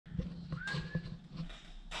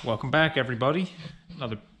Welcome back, everybody.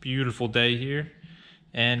 Another beautiful day here,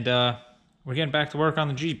 and we're getting back to work on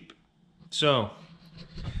the Jeep. So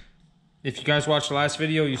if you guys watched the last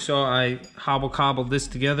video, you saw I cobbled this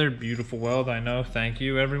together. Beautiful weld, I know. Thank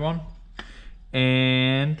you, everyone.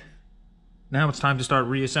 And now it's time to start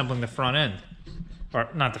reassembling the front end, or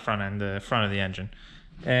not the front end, the front of the engine.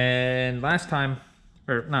 And last time,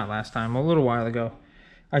 or not last time, a little while ago,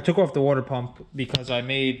 I took off the water pump because I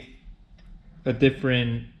made a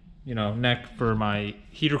different, neck for my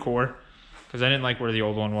heater core because I didn't like where the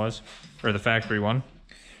old one was, or the factory one.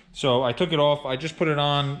 So I took it off. I just put it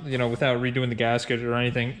on, without redoing the gasket or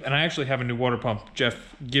anything. And I actually have a new water pump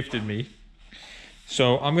Jeff gifted me.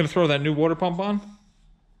 So I'm gonna throw that new water pump on.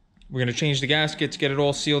 We're gonna change the gaskets, get it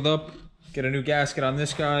all sealed up, get a new gasket on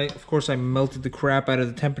this guy. Of course, I melted the crap out of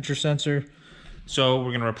the temperature sensor. So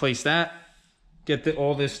we're gonna replace that, get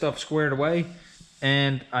all this stuff squared away.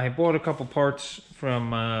 And I bought a couple parts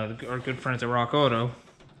from our good friends at Rock Auto,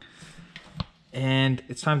 and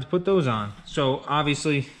it's time to put those on. So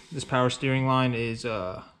obviously this power steering line is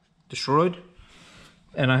destroyed,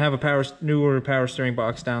 and I have a newer power steering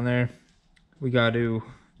box down there. We got to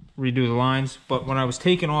redo the lines, but when I was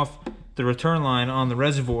taking off the return line on the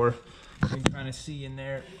reservoir, you can kind of see in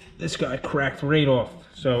there, this guy cracked right off.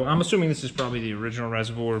 So I'm assuming this is probably the original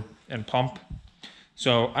reservoir and pump.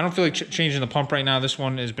 So I don't feel like changing the pump right now. This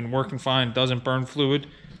one has been working fine, doesn't burn fluid.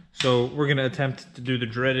 So we're gonna attempt to do the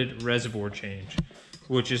dreaded reservoir change,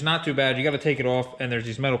 which is not too bad. You gotta take it off, and there's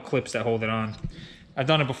these metal clips that hold it on. I've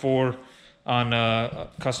done it before on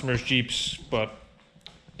customers' Jeeps, but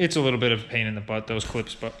it's a little bit of a pain in the butt, those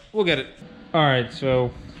clips, but we'll get it. All right, so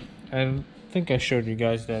I think I showed you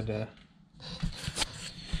guys that.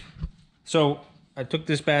 So I took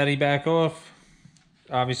this baddie back off,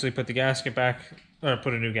 obviously put the gasket back, or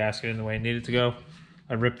put a new gasket in the way it needed to go.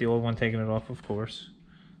 I ripped the old one, taking it off, of course,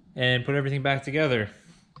 and put everything back together.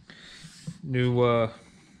 New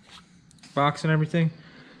box and everything.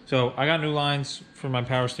 So I got new lines for my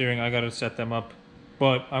power steering. I got to set them up,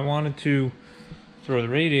 but I wanted to throw the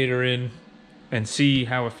radiator in and see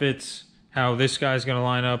how it fits, how this guy's gonna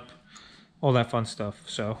line up, all that fun stuff.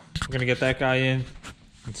 So we're gonna get that guy in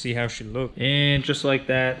and see how she looks. And just like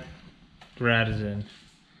that, the rat is in.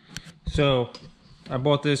 So I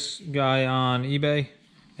bought this guy on eBay.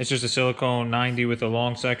 It's just a silicone 90 with a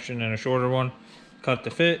long section and a shorter one, cut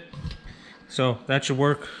to fit. So that should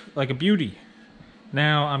work like a beauty.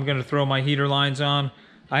 Now I'm gonna throw my heater lines on.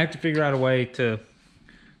 I have to figure out a way to,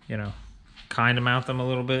 kind of mount them a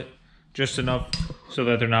little bit, just enough so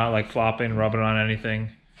that they're not like flopping, rubbing on anything.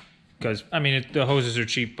 Because, the hoses are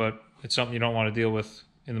cheap, but it's something you don't want to deal with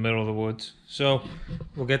in the middle of the woods. So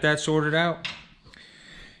we'll get that sorted out.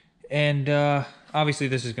 And obviously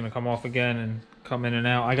this is going to come off again and come in and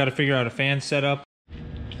out. I got to figure out a fan setup.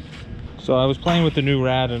 So I was playing with the new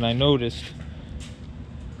rad, and I noticed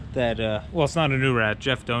that, well, it's not a new rad.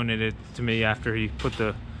 Jeff donated it to me after he put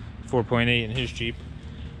the 4.8 in his Jeep.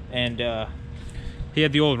 And he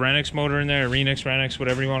had the old Renix motor in there, Renix,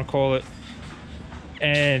 whatever you want to call it.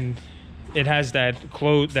 And it has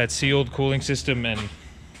that sealed cooling system, and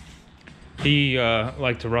he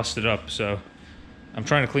liked to rust it up. So I'm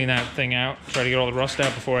trying to clean that thing out, try to get all the rust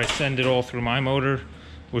out before I send it all through my motor,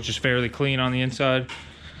 which is fairly clean on the inside.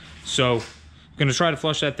 So I'm gonna try to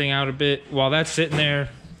flush that thing out a bit. While that's sitting there,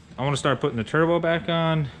 I wanna start putting the turbo back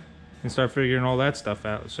on and start figuring all that stuff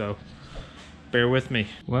out. So bear with me.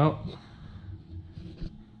 Well,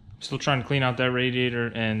 still trying to clean out that radiator,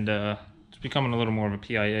 and it's becoming a little more of a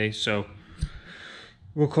PIA, so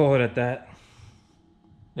we'll call it at that.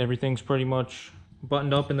 Everything's pretty much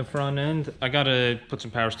buttoned up in the front end. I gotta put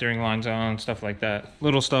some power steering lines on, stuff like that.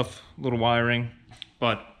 Little stuff, little wiring,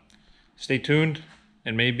 but stay tuned,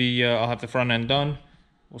 and maybe I'll have the front end done.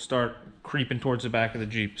 We'll start creeping towards the back of the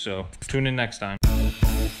Jeep, so tune in next time.